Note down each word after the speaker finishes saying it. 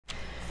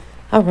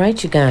All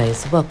right, you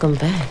guys, welcome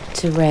back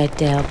to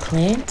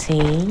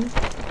Ragdollplanting.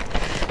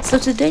 So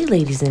today,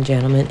 ladies and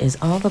gentlemen, is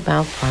all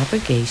about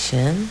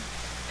propagation.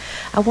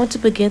 I want to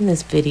begin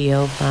this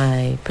video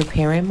by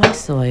preparing my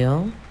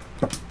soil.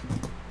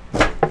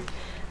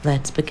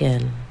 Let's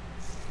begin.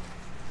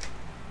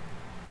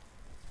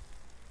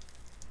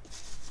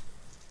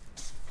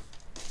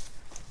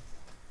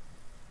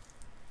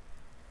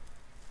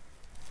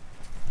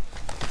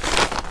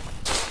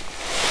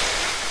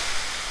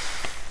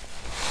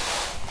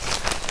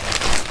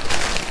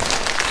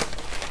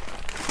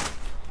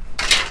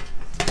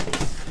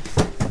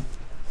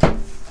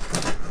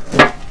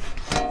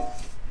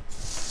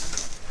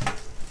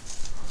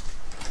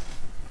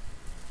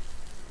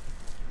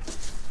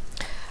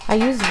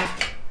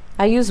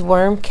 I use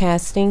worm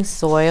casting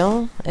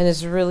soil, and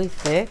it's really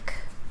thick.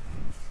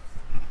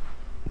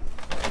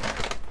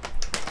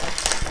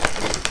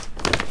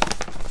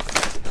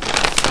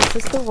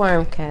 This is the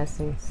worm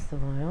casting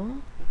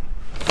soil,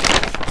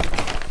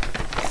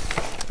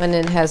 and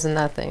it has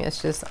nothing.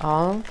 It's just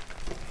all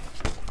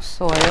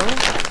soil.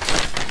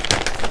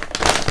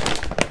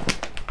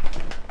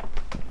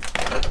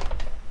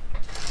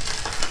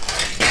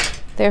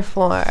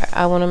 Therefore,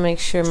 I want to make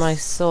sure my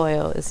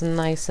soil is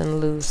nice and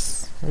loose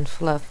and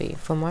fluffy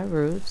for my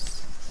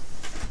roots.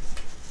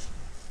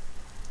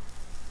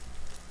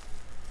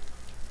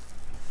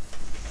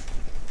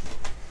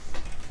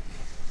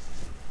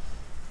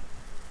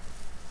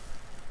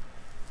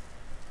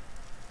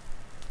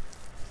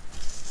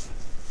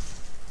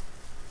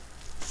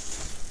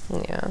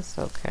 Yeah, it's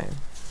okay.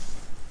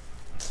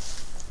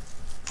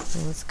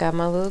 And it's got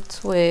my little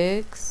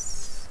twigs.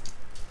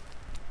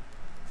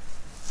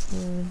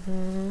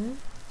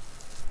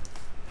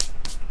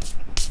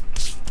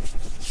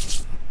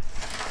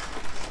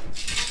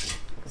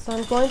 So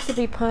I'm going to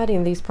be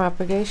potting these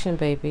propagation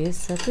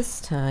babies at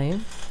this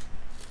time.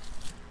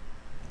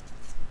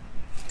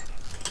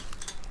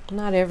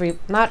 Not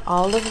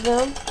all of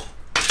them.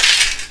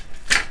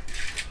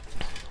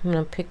 I'm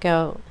going to pick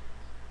out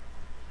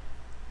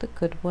the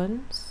good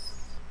ones.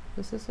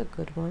 This is a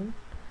good one.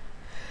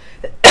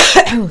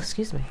 Oh,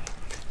 excuse me.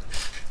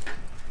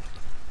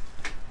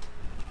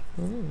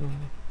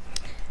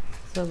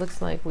 So it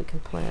looks like we can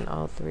plant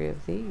all three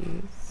of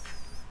these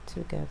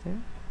together.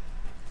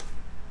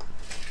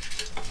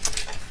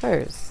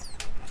 First,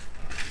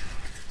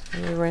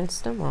 let me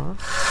rinse them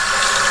off.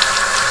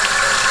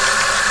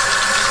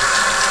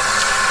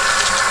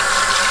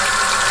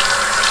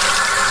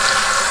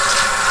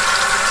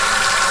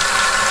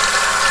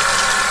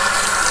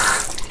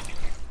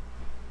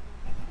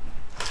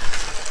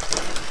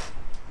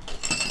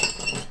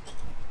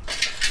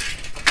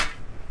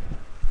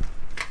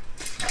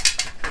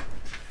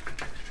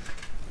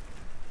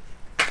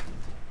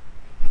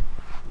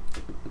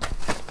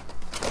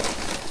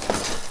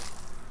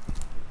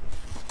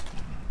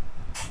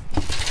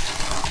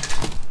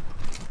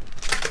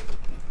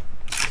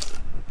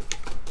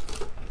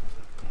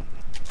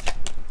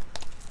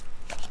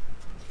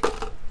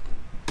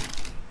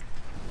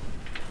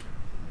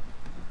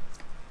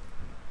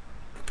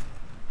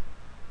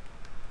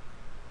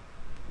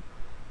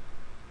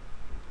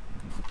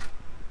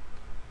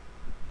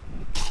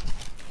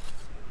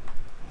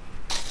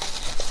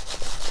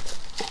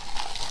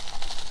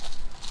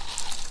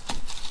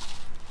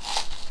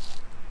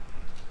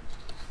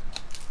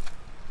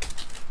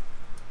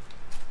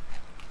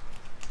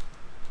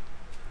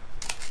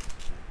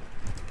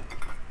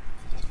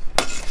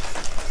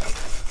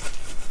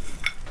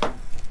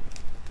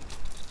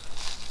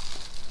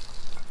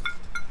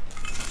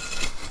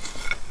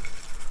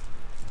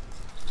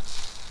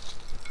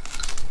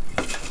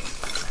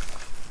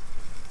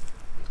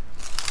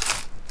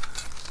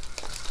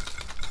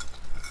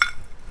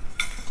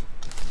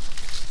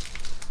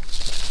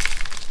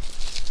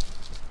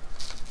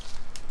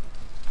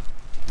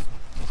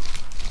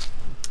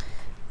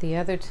 The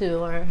other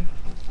two are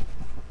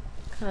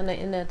kind of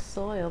in that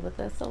soil, but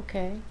that's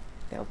okay.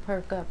 They'll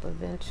perk up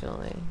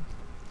eventually.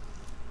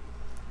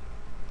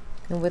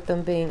 And with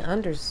them being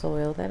under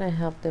soil, that'll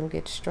help them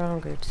get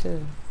stronger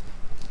too.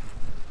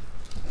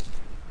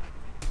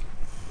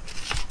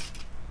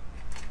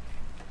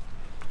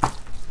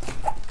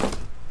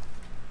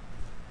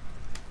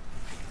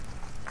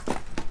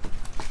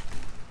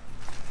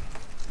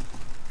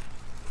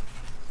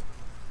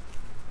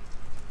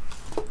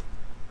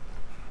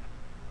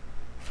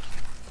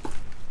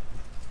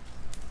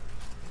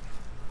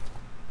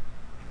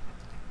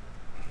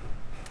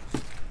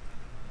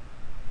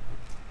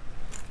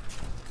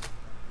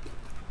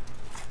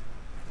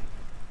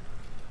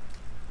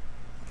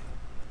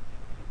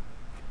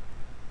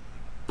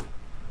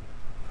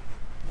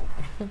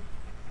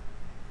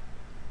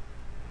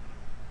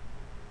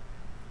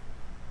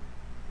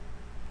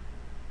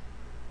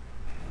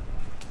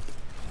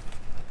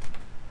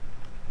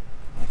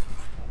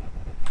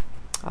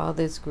 All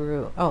this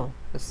grew. Oh,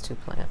 it's two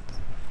plants.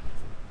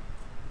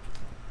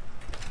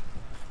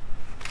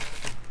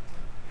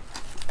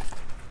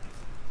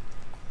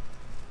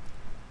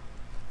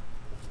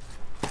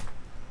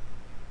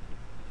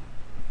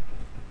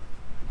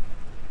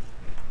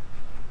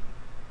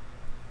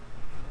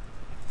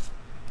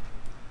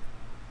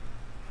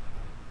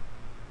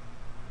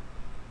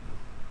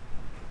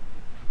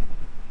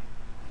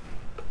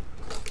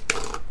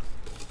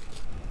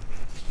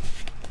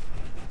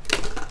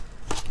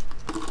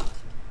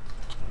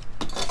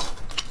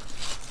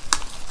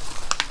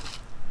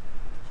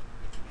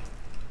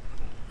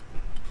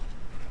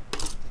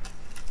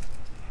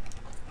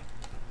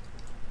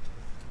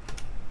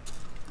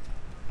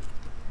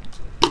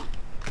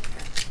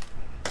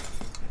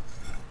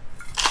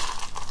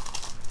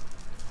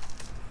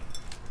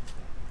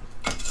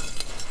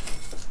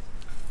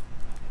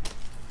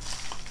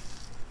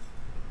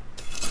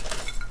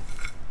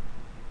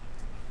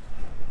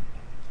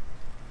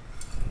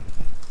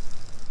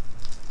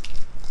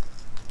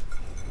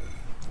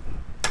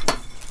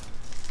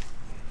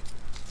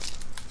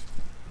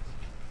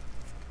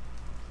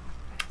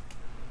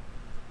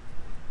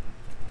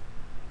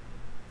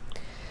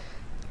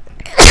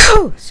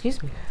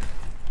 Excuse me.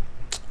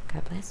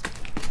 God bless me.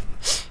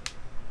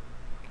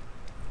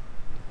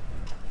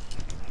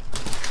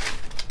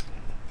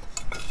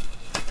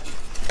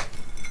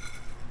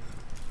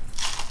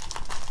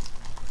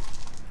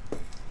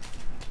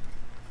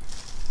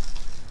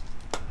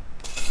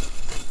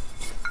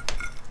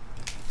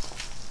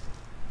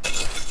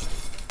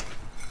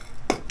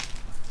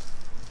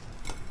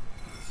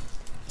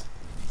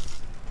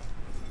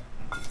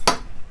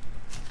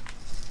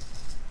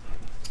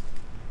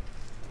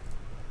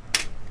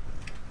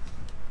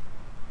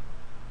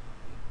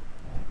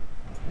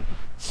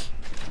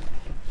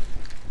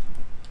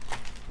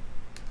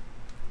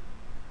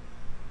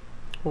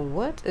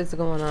 What is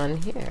going on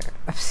here?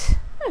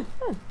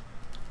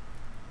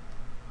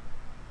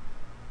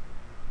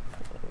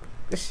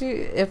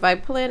 If I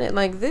plant it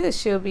like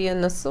this, she'll be in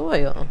the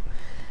soil.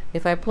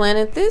 If I plant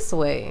it this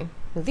way,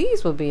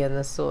 these will be in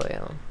the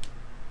soil.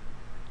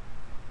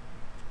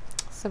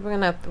 So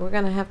we're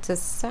gonna have to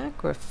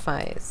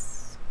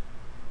sacrifice.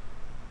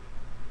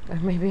 Or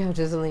maybe I'll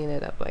just lean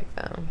it up like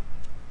that.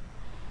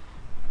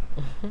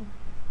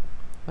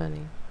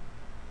 Funny.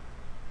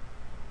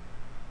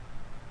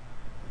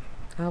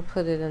 I'll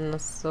put it in the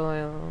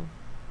soil.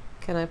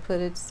 Can I put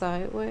it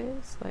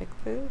sideways like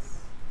this?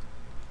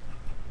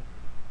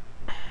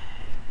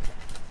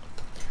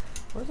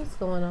 What is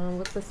going on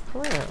with this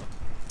plant?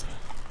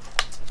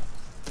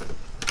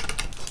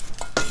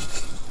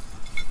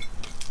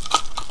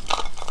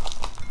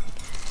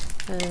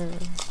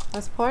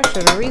 That's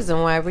partially the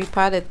reason why I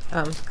repotted,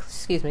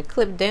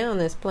 clipped down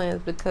this plant,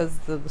 is because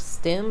the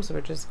stems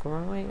were just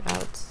growing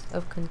out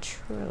of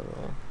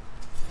control.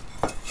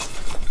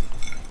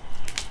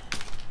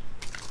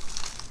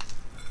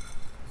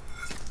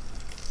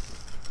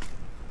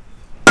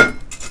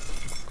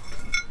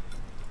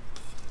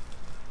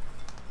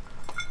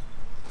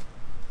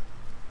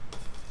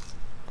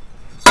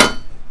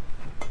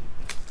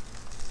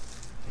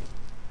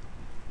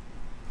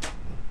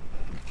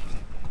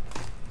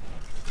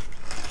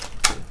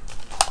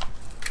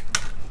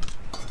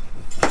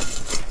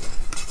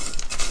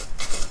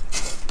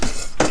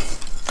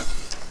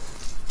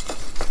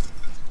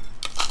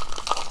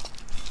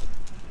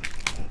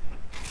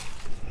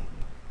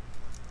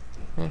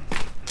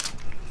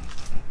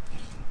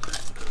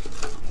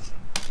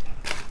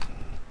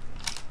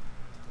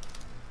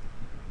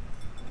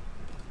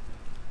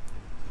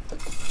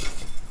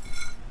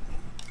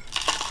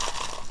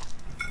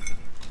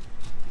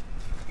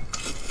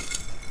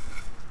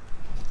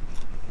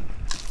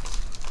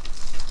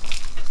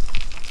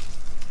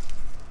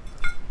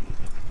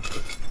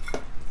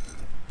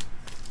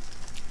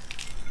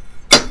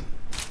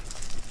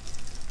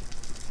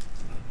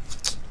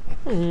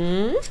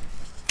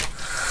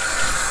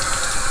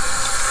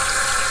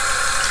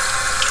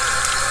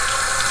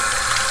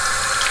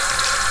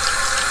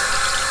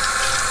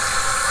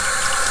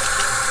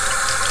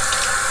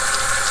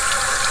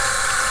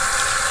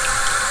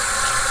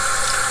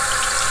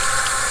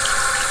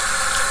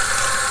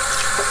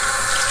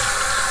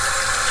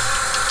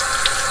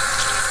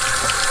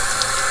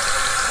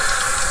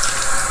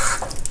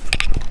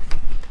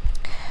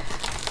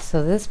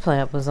 So this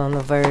plant was on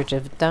the verge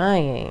of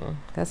dying.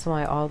 That's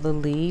why all the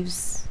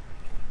leaves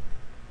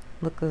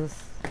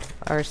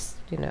are,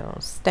 you know,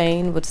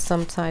 stained with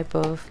some type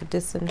of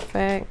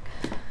disinfect,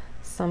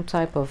 some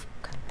type of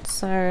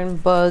concern,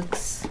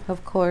 bugs,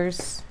 of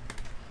course.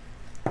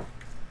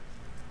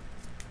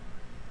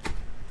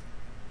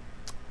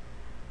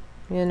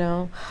 You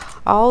know,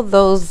 all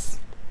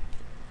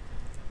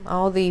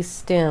these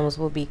stems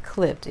will be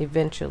clipped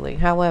eventually.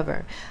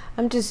 However,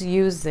 I'm just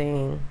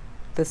using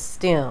the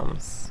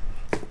stems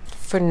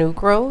for new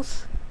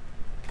growth.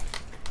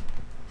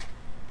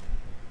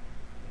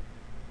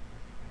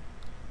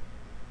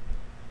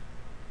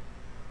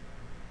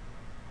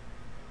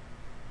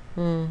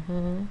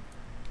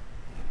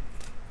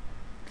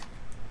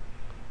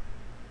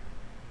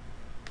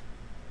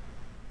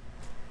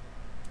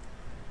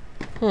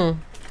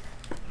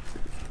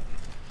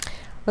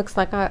 Looks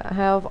like I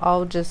have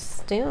all just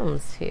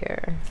stems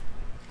here.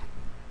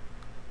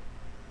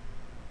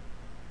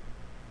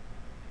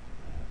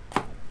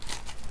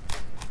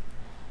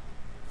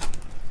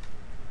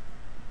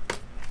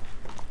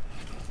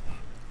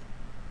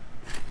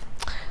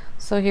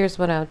 So here's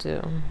what I'll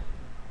do.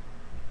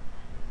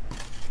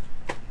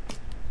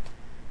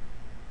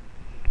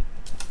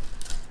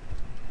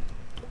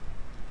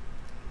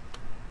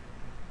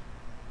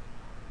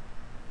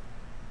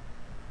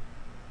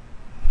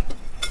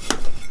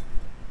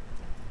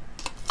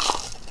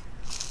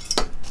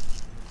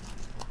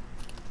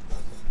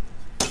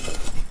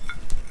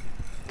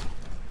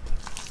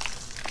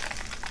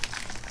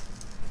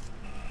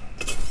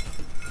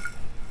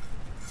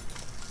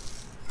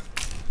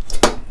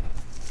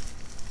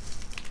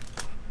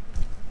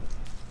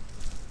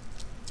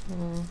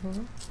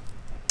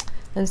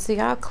 And see,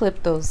 I'll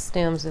clip those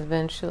stems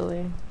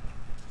eventually.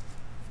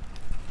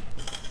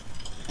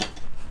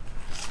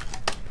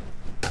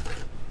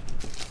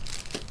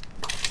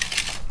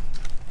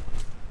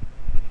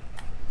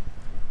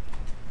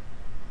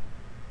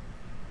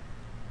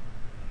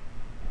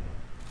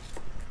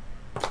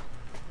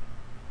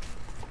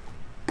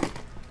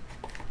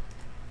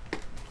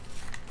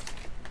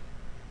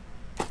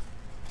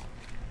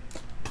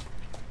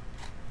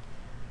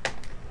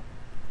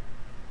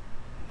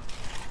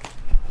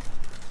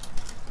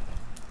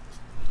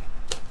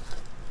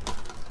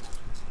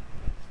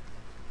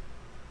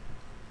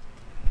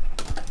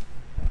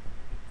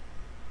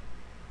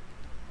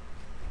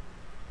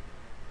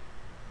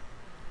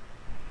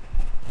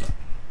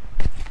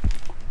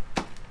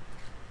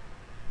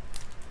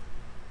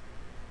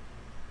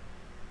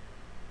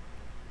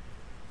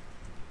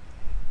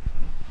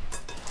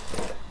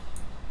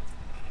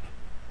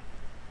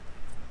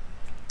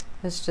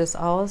 It's just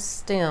all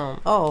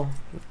stem. Oh,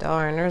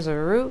 darn, there's a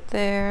root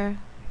there.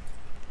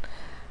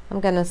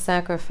 I'm gonna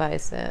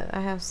sacrifice it.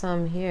 I have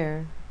some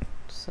here,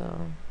 so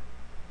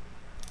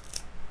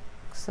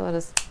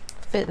it'll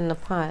fit in the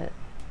pot.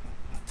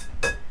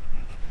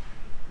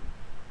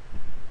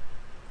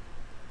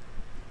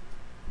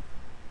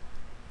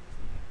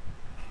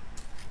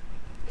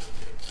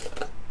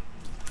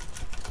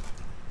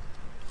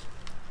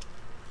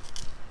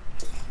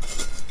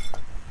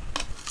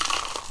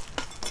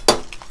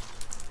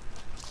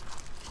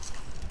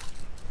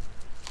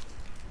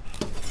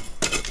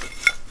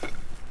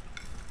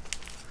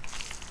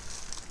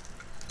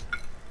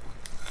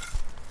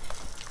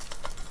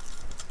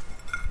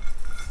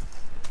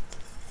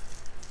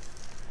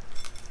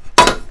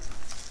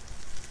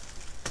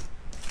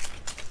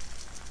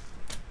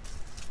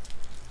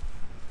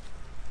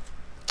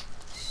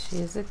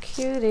 She's a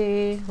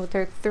cutie with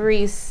her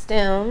 3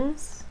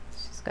 stems.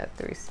 She's got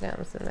 3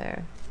 stems in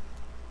there.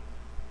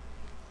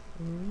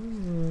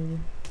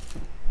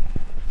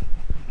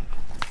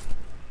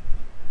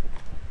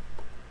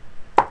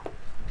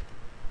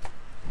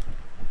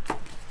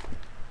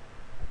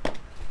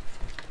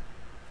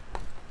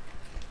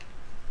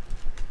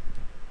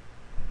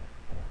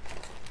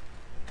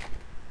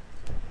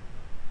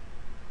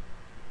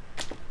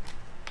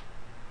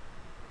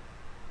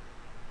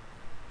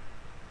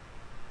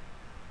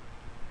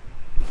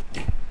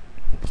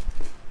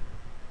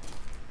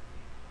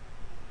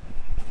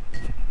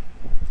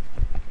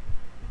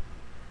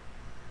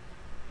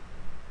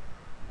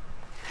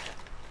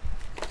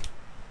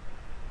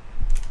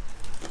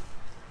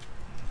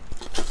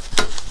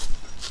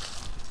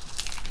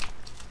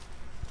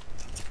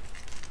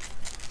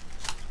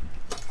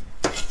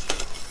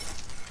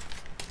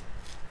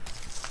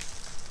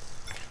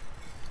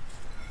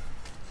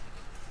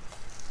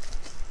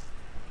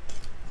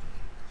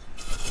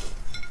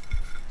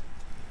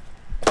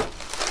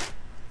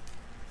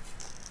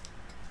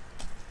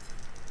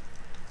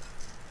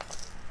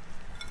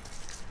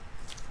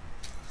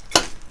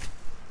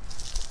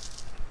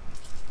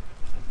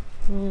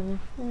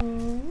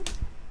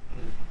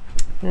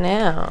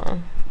 Now,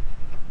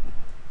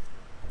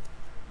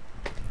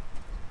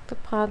 to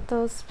pot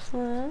those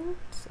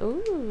plants.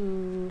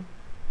 Ooh,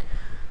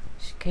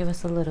 she gave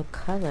us a little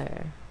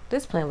color.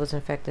 This plant was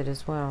infected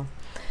as well.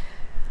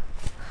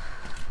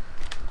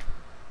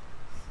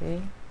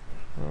 See?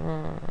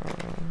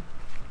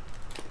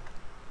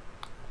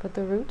 But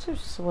the roots are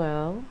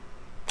swell.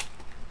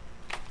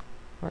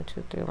 1,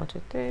 2, 3, 1,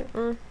 2,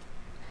 3.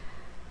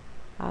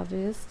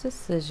 Obvious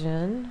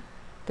decision.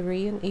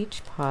 3 in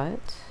each pot.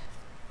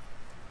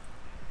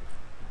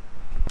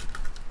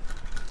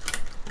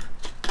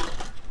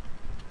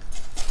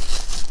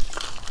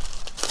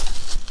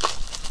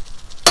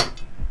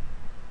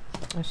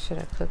 Or should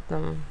I put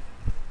them?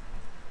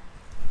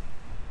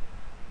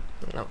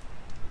 No.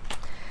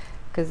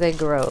 Because they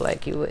grow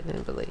like you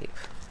wouldn't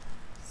believe.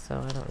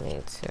 So I don't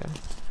need to.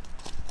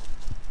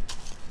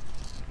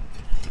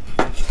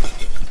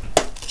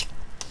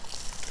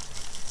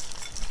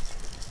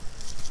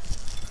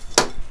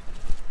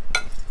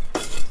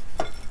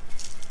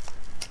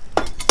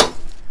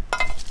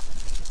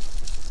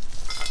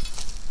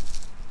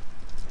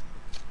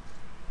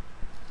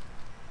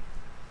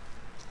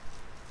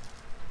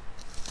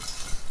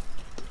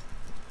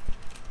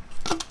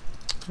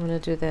 I'm going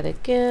to do that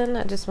again.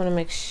 I just want to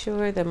make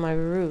sure that my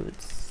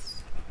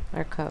roots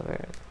are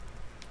covered.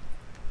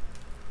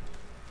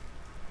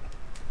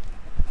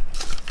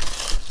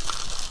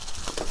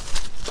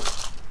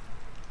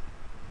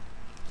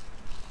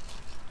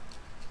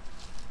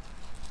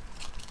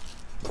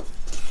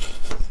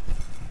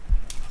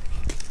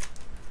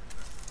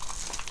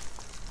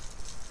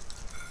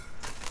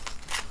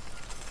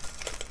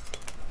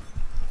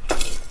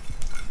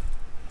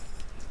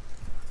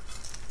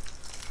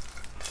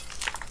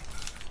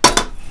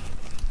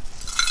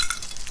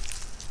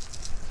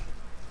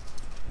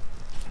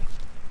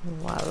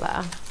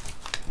 Voila.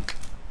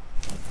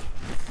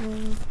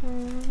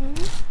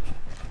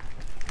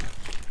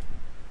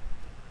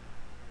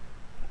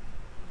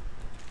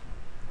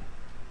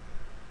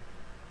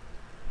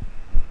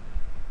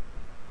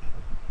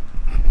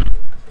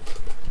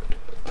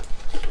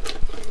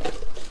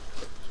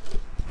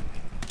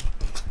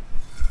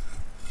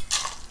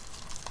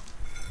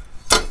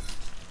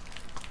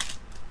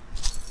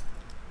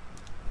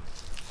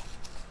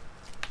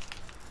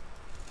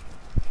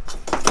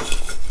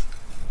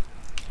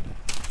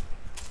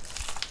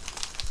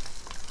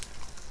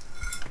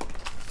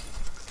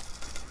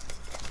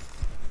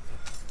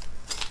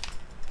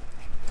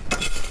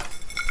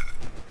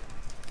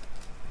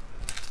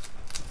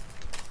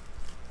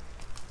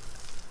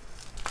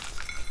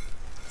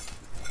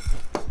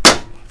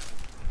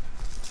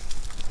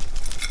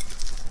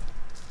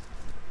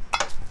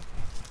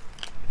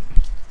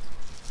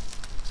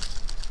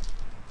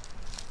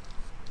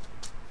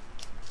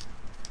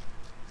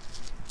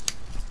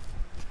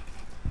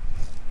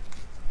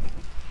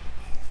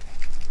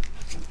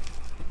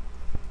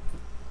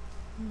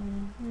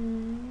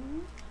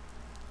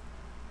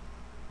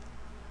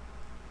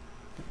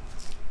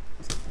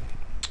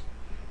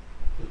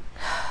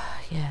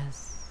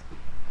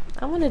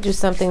 want to do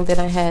something that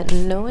I had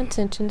no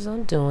intentions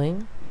on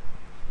doing.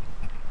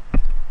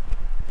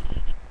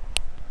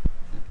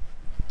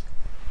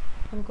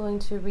 I'm going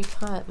to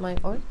repot my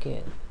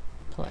orchid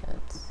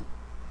plants.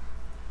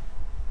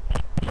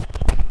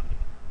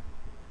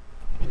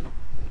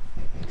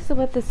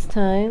 So at this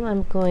time,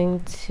 I'm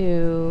going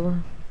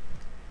to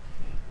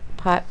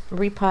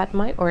repot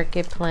my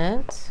orchid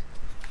plant.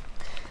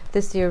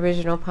 This is the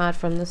original pot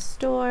from the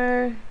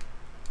store.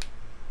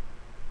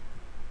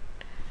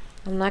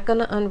 I'm not going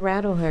to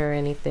unrattle her or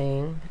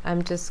anything.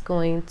 I'm just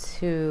going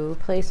to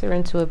place her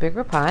into a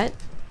bigger pot.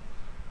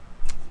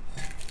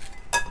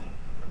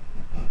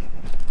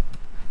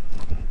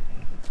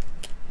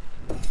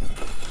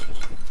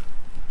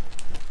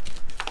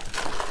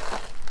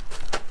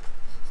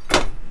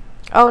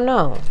 Oh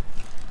no.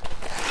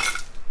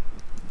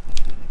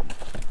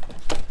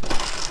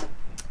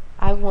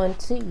 I want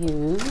to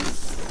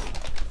use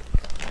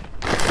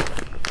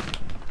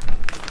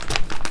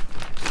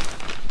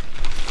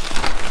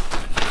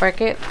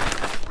Orchid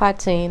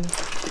potting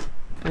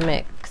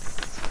mix.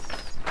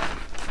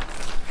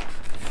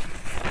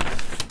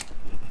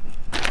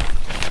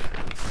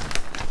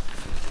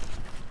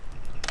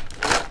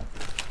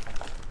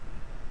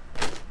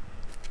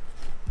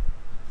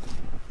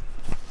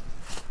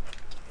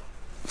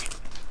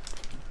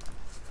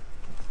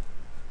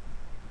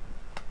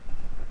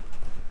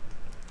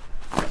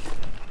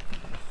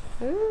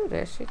 Ooh,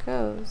 there she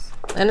goes.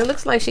 And it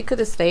looks like she could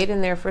have stayed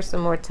in there for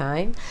some more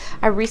time.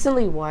 I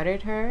recently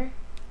watered her.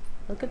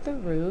 Look at the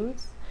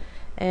roots.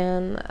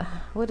 And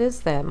what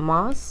is that?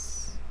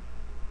 Moss?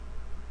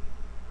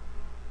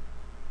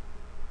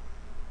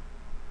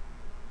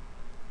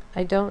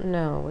 I don't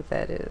know what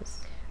that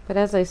is. But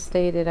as I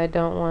stated, I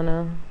don't want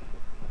to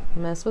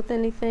mess with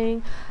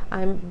anything.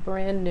 I'm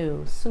brand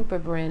new, super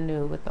brand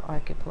new with the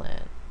orchid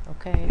plant.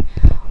 Okay.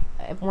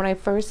 When I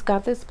first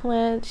got this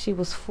plant, she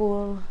was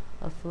full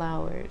of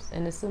flowers.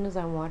 And as soon as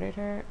I watered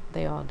her,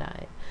 they all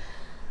died.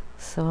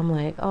 So I'm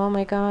like, oh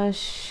my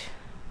gosh.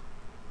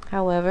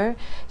 However,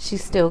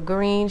 she's still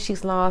green.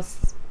 She's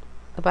lost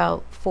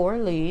about 4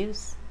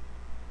 leaves.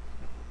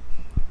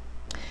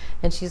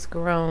 And she's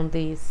grown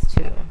these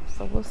 2.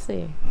 So we'll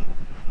see.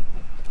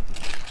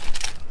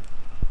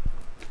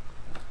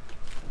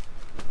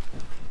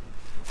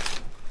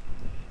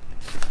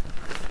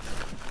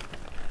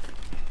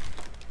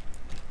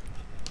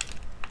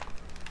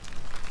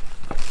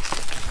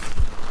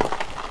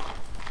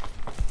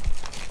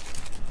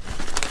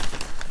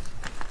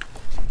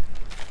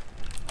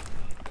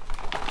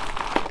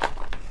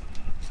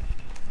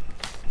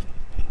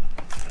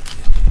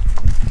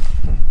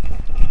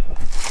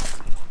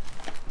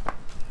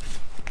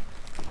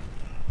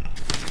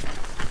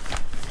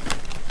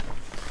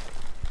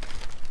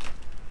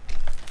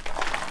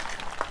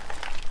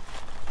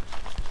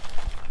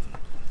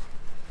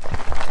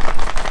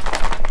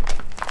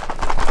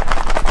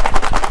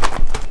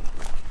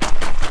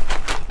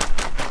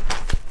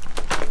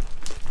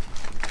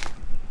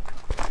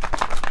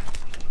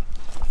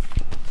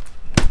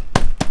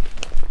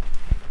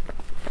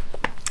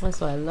 That's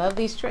why I love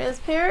these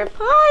transparent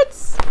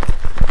pots.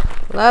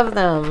 Love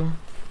them.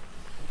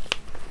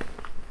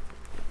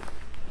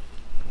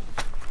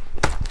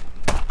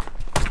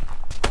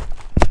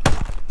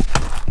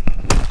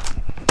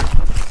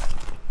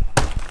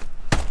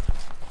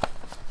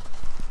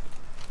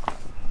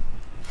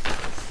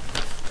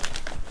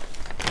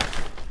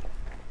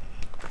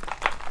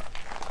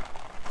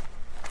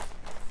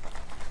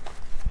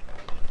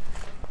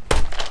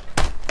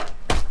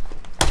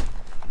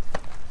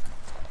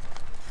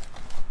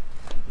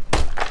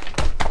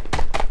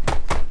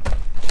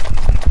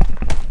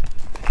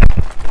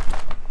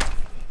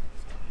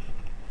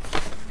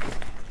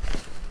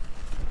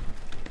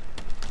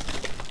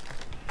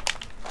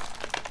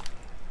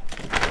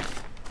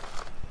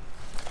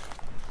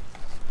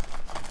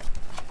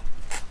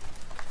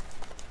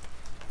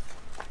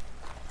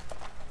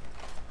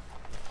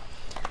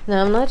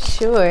 Now, I'm not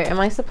sure.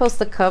 Am I supposed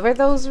to cover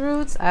those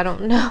roots? I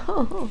don't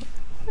know.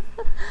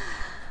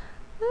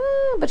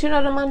 But you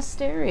know, the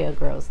monstera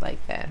grows like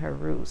that. Her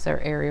roots,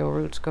 her aerial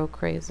roots go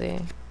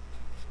crazy.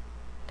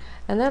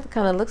 And that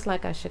kind of looks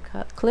like I should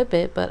clip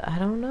it, but I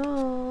don't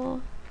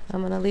know. I'm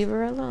going to leave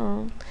her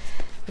alone.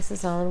 This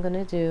is all I'm going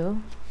to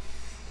do.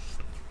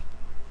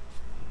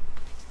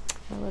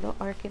 A little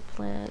orchid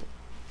plant.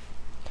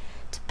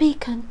 To be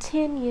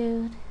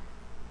continued.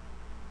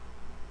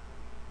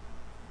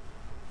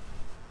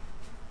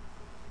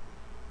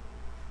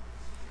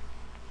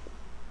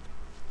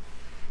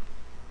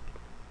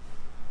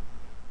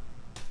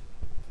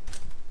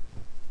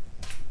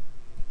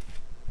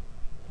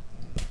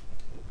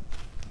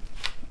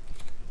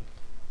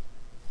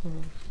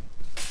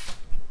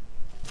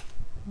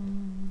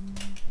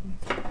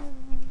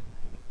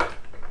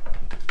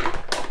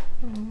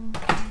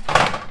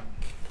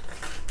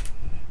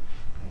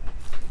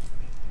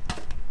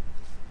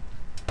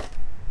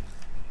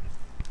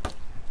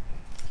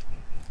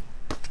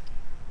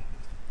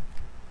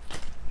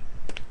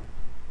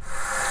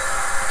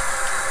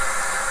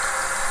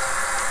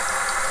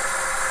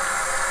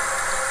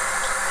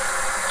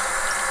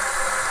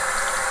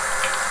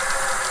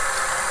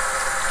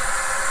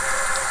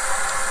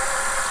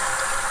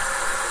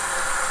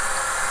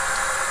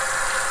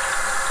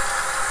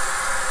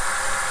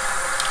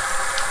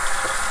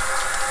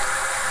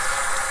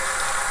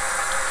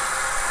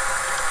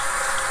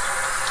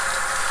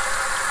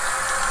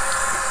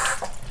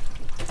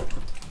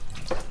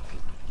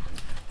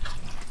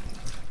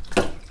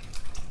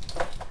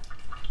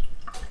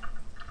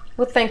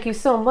 Well, thank you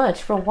so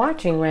much for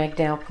watching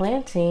Ragdoll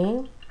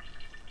Planting.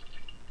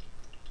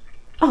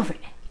 Over.